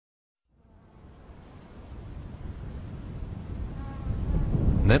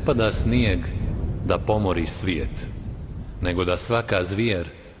Ne pada snijeg da pomori svijet, nego da svaka zvijer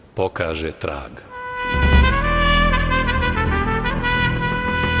pokaže trag.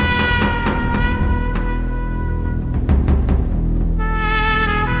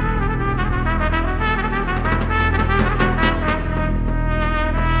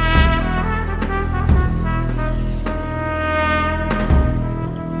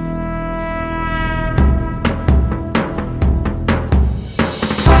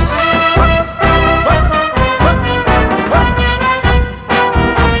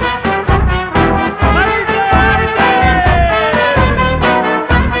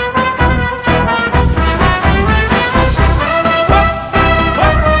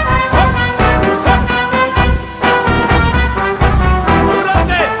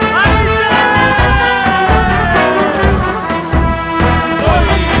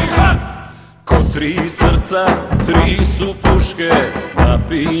 Tri su puške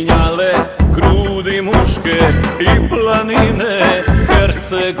napinjale grudi muške i planine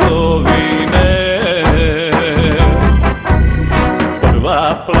Hercegovine.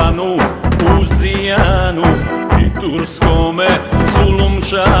 Prva planu u Zijanu i turskome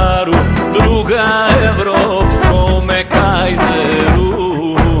zulumčaru, druga evropskome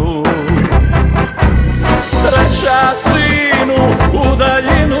kajzeru, treća sinu u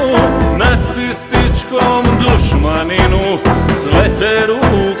daljinu nacističkom dušmaninu, sve te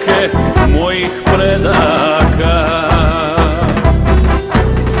ruke mojih predaka.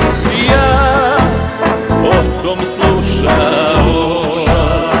 Ja o tom slušao,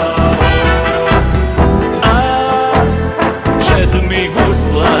 a čed mi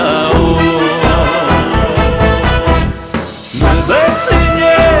guslao.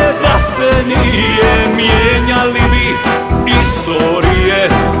 Nevesиње, da te nije, mijenjali bi istorije,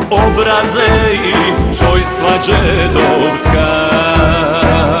 obraze i čojstva džedovska.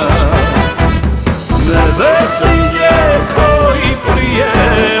 Nevesиње, koji prije,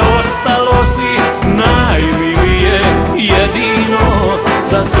 ostalo si najmilije, jedino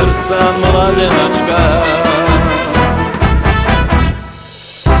za srca mladenačka.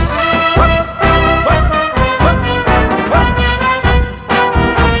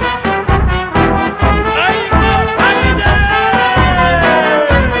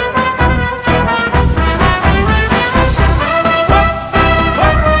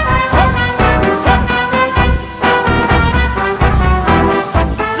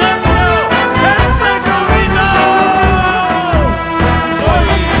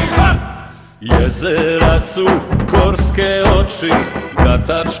 Jezera su gorske oči,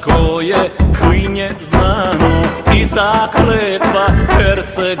 gatačko je klinje znano i zakletva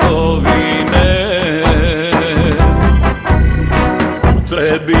Hercegovine. U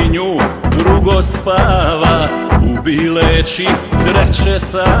Trebinju drugo spava, u Bileći treće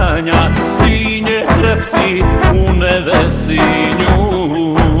sanja, Sinje trepti u Nevesињу.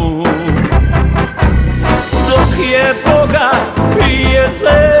 Dok je Boga i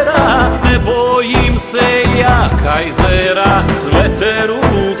jezera, ne bojim se ja kajzera, sve te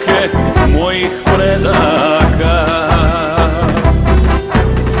ruke mojih predaka.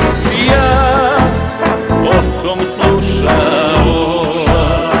 Ja o tom slušao,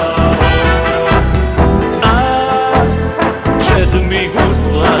 a čed mi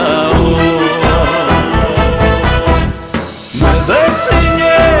guslao.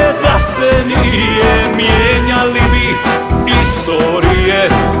 Nevesиње, da te nije, mijenjali bi istorije,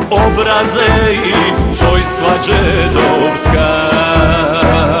 obraze i čojstva džedovska.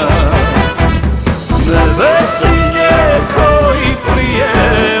 Nevesиње, koji prije,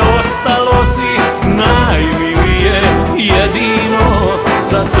 ostalo si najmilije, jedino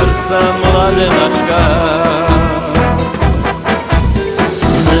za srca mladenačka.